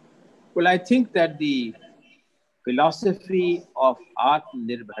 Well, I think that the philosophy of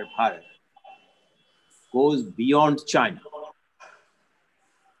Atmanirbhar Bharat goes beyond China.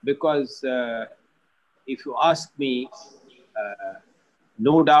 Because if you ask me,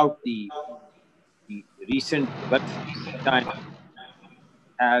 no doubt the recent development in China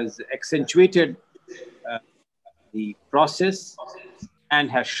has accentuated the process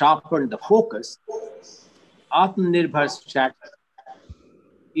and has sharpened the focus. Atmanirbhar strategy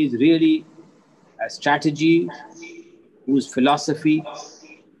is really a strategy whose philosophy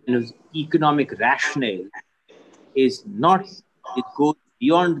and whose economic rationale is not, it goes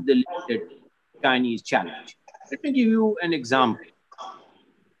beyond the limited Chinese challenge. Let me give you an example.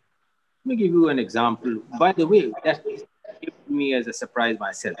 By the way, that came to me as a surprise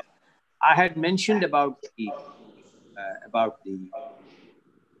myself. I had mentioned about the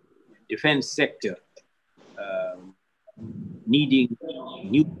defense sector needing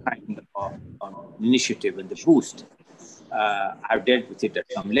new kind of initiative and the boost. I've dealt with it at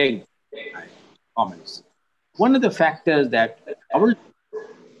some length in my comments. One of the factors that troubled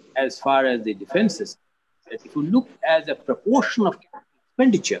as far as the defense is, that if you look at the proportion of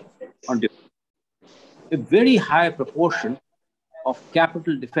expenditure on defense, a very high proportion of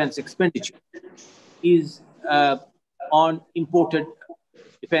capital defense expenditure is on imported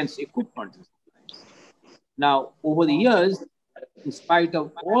defense equipment. Now, over the years, in spite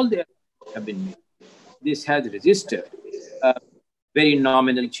of all the efforts that have been made, this has registered very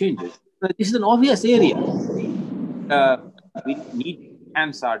nominal changes. But this is an obvious area. We need to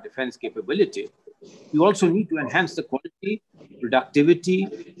enhance our defense capability. We also need to enhance the quality, productivity,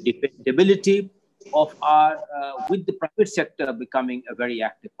 dependability of our, with the private sector becoming a very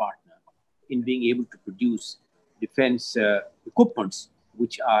active partner in being able to produce defense equipments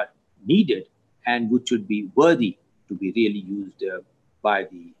which are needed and which would be worthy to be really used by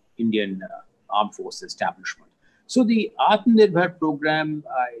the Indian armed force establishment. So the Atmanirbhar program,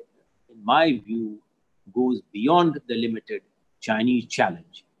 in my view, goes beyond the limited Chinese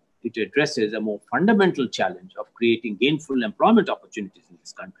challenge. It addresses a more fundamental challenge of creating gainful employment opportunities in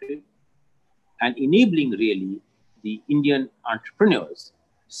this country and enabling really the Indian entrepreneurs,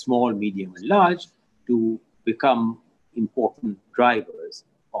 small, medium, and large, to become important drivers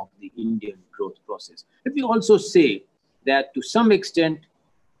of the Indian growth process. Let me also say that to some extent,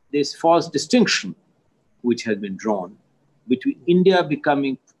 this false distinction which has been drawn between India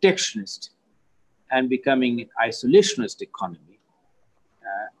becoming protectionist and becoming an isolationist economy,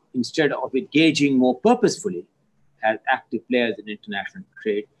 instead of engaging more purposefully as active players in international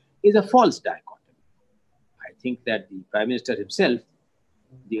trade, is a false dichotomy. I think that the Prime Minister himself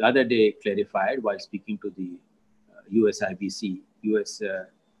the other day clarified while speaking to the USIBC,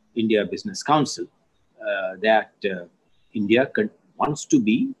 India Business Council, that India wants to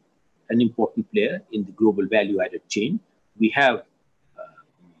be an important player in the global value-added chain. We have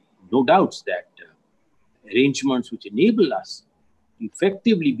no doubts that arrangements which enable us to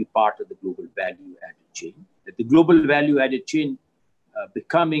effectively be part of the global value-added chain, that the global value-added chain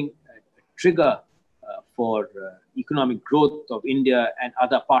becoming a trigger for economic growth of India and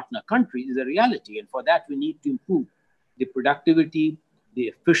other partner countries is a reality. And for that, we need to improve the productivity, the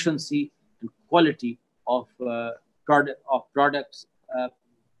efficiency, and quality of products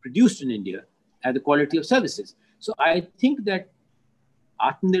produced in India and the quality of services. So I think that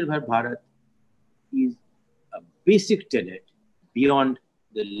Atmanirbhar Bharat is a basic tenet beyond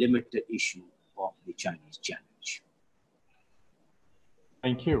the limited issue of the Chinese challenge.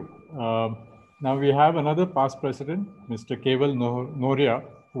 Thank you. Now we have another past president, Mr. Keval Noria,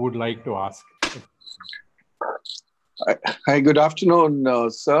 who would like to ask. Hi, good afternoon,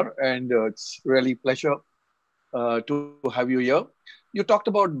 sir, and it's really pleasure to have you here. You talked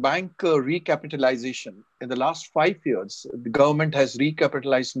about bank recapitalization. In the last 5 years, the government has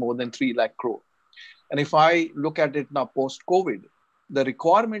recapitalized more than 3 lakh crore. And if I look at it now post-COVID, the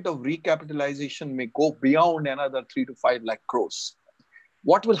requirement of recapitalization may go beyond another 3 to 5 lakh crores.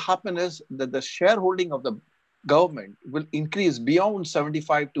 What will happen is that the shareholding of the government will increase beyond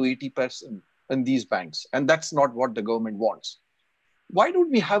 75 to 80% in these banks. And that's not what the government wants. Why don't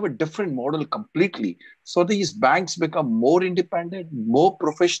we have a different model completely so these banks become more independent, more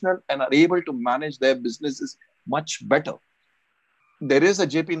professional, and are able to manage their businesses much better? There is a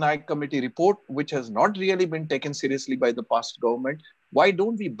JP Naik committee report which has not really been taken seriously by the past government. Why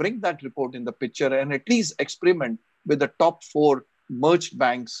don't we bring that report in the picture and at least experiment with the top 4 merged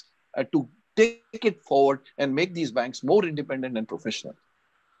banks to take it forward and make these banks more independent and professional?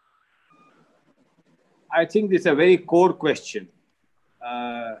 I think this is a very core question.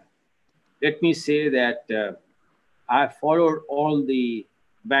 Let me say that I followed all the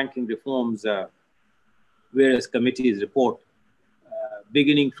banking reforms, various committees report,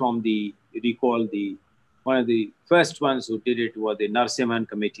 beginning from the, you recall, one of the first ones who did it was the Narasimhan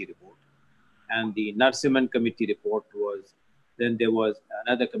Committee report. And the Narasimhan Committee report was, then there was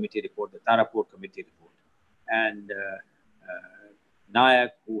another committee report, the Tarapur Committee report. And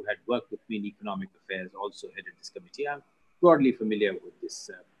Nayak, who had worked with me in economic affairs, also headed this committee. I'm broadly familiar with this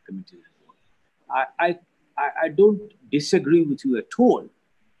committee report. I don't disagree with you at all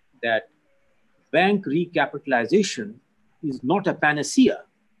that bank recapitalization is not a panacea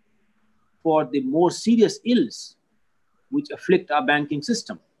for the more serious ills which afflict our banking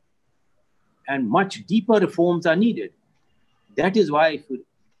system. And much deeper reforms are needed. That is why, if you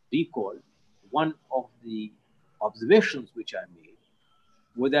recall, one of the observations which I made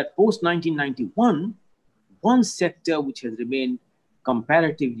was that post-1991, one sector which has remained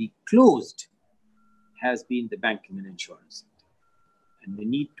comparatively closed has been the banking and insurance sector. And we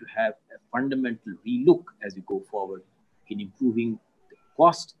need to have a fundamental relook as we go forward in improving the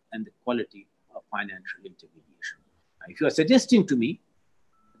cost and the quality of financial intermediation. Now, if you are suggesting to me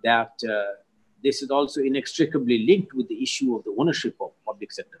that this is also inextricably linked with the issue of the ownership of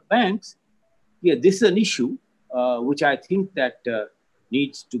public sector banks, yeah, this is an issue which I think that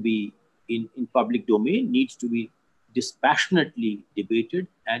needs to be in public domain, needs to be dispassionately debated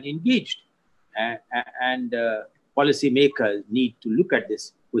and engaged. And policymakers need to look at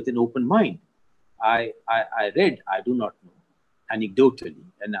this with an open mind. I read, I do not know, anecdotally,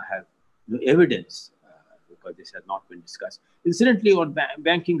 and I have no evidence because this has not been discussed. Incidentally, on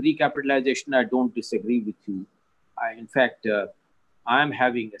banking recapitalization, I don't disagree with you. In fact, I'm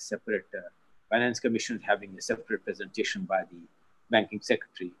having a separate, Finance Commission is having a separate presentation by the Banking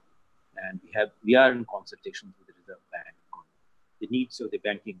Secretary, and we are in consultation with the Reserve Bank on the needs of the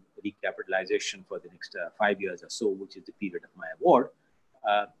banking recapitalization for the next 5 years or so, which is the period of my award.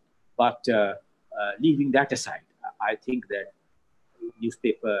 But leaving that aside, I think that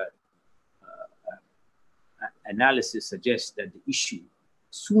newspaper analysis suggests that the issue,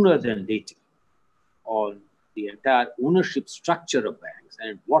 sooner than later, on the entire ownership structure of banks and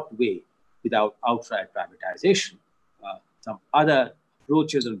in what way, without outright privatization, some other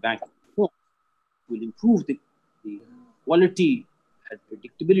approaches on banking reform will improve the quality and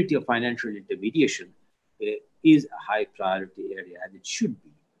predictability of financial intermediation is a high priority area, and it should be,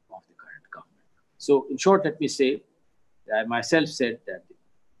 of the current government. So in short, let me say that I myself said that the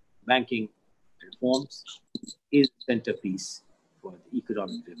banking reforms is the centerpiece for the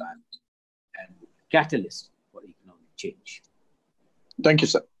economic revival and the catalyst for economic change. Thank you,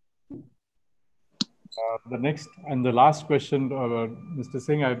 sir. The next and the last question, Mr.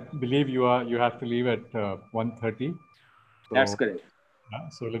 Singh, I believe you have to leave at 1:30. So, that's correct.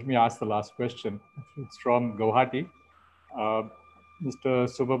 So let me ask the last question. It's from Guwahati. Mr.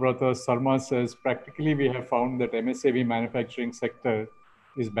 Subabrata Sarma says, practically we have found that MSME manufacturing sector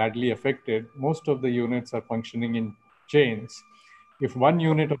is badly affected. Most of the units are functioning in chains. If one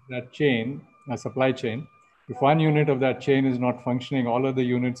unit of that chain, a supply chain, if one unit of that chain is not functioning, all other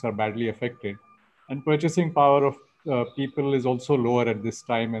units are badly affected. And purchasing power of people is also lower at this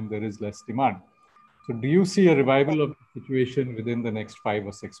time, and there is less demand. So do you see a revival of the situation within the next 5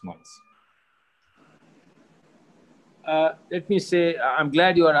 or 6 months? Let me say, I'm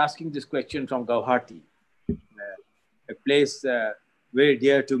glad you are asking this question from Guwahati, a place very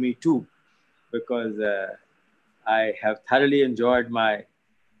dear to me too, because I have thoroughly enjoyed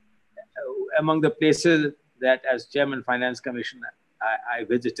among the places that as Chairman Finance Commission, I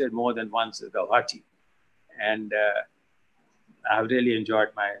visited more than once is Guwahati. And I've really enjoyed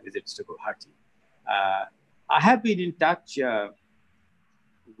my visits to Guwahati. I have been in touch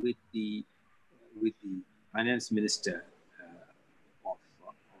with the Finance Minister of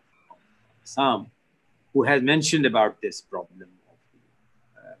Assam, who has mentioned about this problem of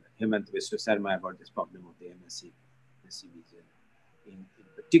Hemant Biswa Sarma, about this problem of the MSCBs,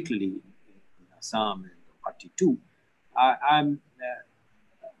 particularly in Assam and Guwahati too. I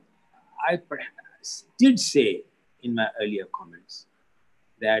did say in my earlier comments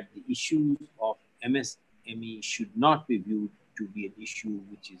that the issues of MSME should not be viewed to be an issue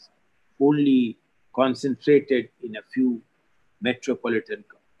which is only concentrated in a few metropolitan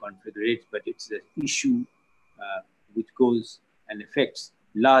configurations, but it's an issue which goes and affects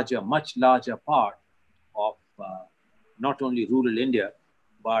much larger part of not only rural India,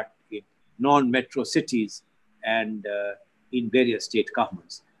 but in non-metro cities and in various state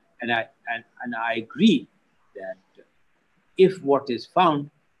governments. And I agree that if what is found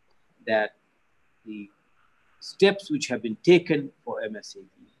that the steps which have been taken for MSAB,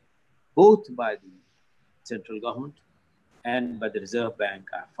 both by the central government and by the Reserve Bank,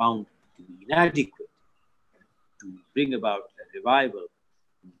 are found to be inadequate to bring about a revival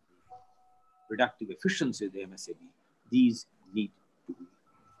in the productive efficiency of the MSAB. These need to be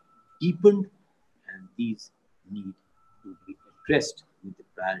deepened, and these need to be addressed with the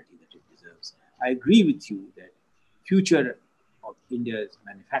priority that it deserves. I agree with you that the future of India's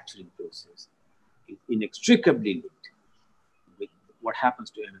manufacturing process is inextricably linked with what happens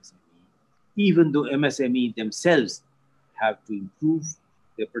to MSME, even though MSME themselves have to improve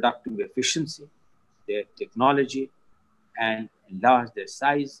their productive efficiency, their technology, and enlarge their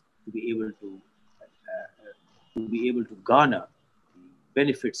size to be able to garner the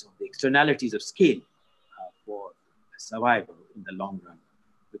benefits of the externalities of scale for survival in the long run,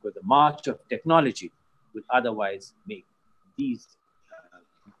 because the march of technology will otherwise make these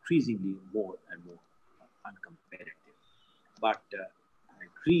increasingly more and more uncompetitive. But I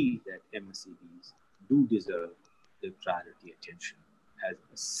agree that MSCBs do deserve the priority attention as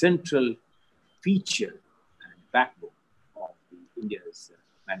a central feature and backbone of India's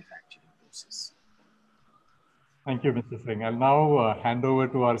manufacturing process. Thank you, Mr. Singh. I'll now hand over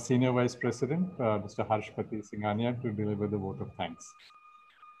to our Senior Vice President, Mr. Harshpati Singhania, to deliver the vote of thanks.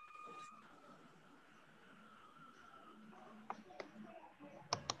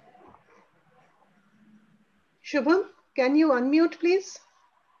 Shubham, can you unmute, please?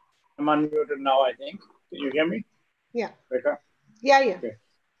 I'm unmuted now, I think. Can you hear me? Yeah. Becca? Yeah.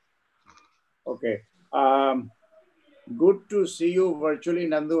 Okay. Good to see you virtually,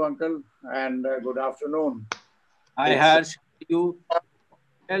 Nandu uncle, and good afternoon. Hi, Harsh.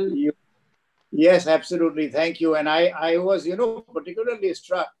 Yes, absolutely. Thank you. And I was, particularly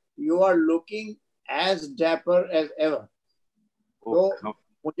struck. You are looking as dapper as ever. So,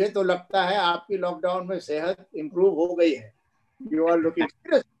 मुझे तो लगता है आपकी lockdown में सेहत improve हो गई है. You are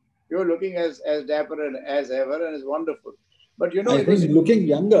looking as dapper as ever, and it's wonderful. But I was looking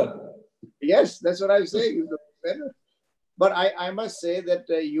younger. Yes, that's what I say. You look better. But I must say that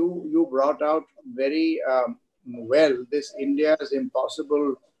you brought out very well this India's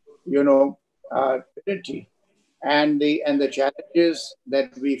impossible, trinity, and the challenges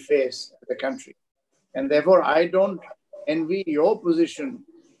that we face as a country, and therefore I don't envy your position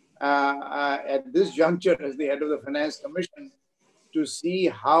at this juncture as the head of the Finance Commission to see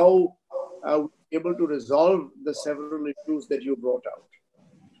how we're able to resolve the several issues that you brought out.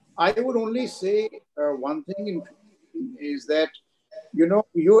 I would only say one thing is that,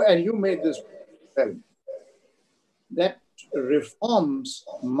 you made this well, that reforms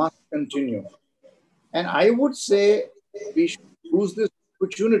must continue. And I would say we should use this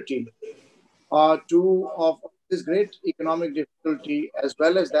opportunity of this great economic difficulty as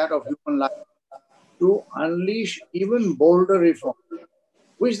well as that of human life to unleash even bolder reforms,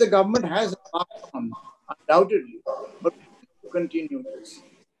 which the government has embarked on, undoubtedly, but we need to continue this.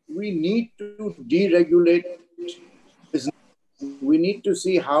 We need to deregulate business. We need to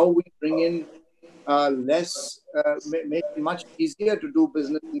see how we bring in make it much easier to do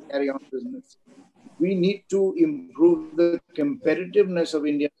business and carry on business. We need to improve the competitiveness of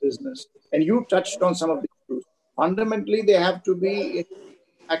Indian business. And you touched on some of these issues. Fundamentally, they have to be in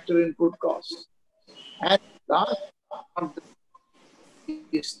factor input costs. And last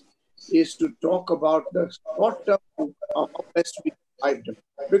is to talk about the short term of how best we survive them.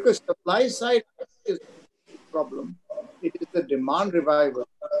 Because supply side is a problem. It is the demand revival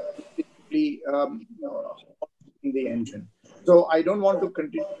which is really in the engine. So I don't want to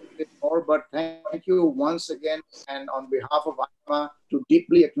continue this more, but thank you once again, and on behalf of AIMA, to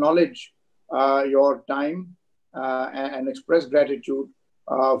deeply acknowledge your time and express gratitude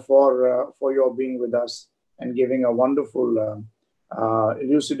for your being with us and giving a wonderful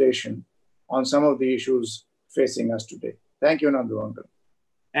elucidation on some of the issues facing us today. Thank you, Nandu uncle.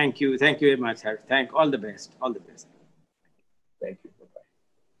 Thank you very much, Harsh. All the best. Thank you.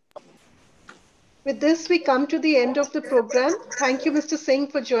 With this, we come to the end of the program. Thank you, Mr. Singh,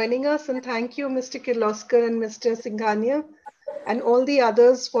 for joining us, and thank you, Mr. Kirloskar and Mr. Singhania, and all the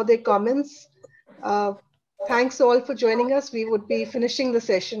others for their comments. Thanks all for joining us. We would be finishing the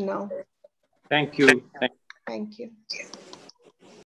session now. Thank you. Thank you.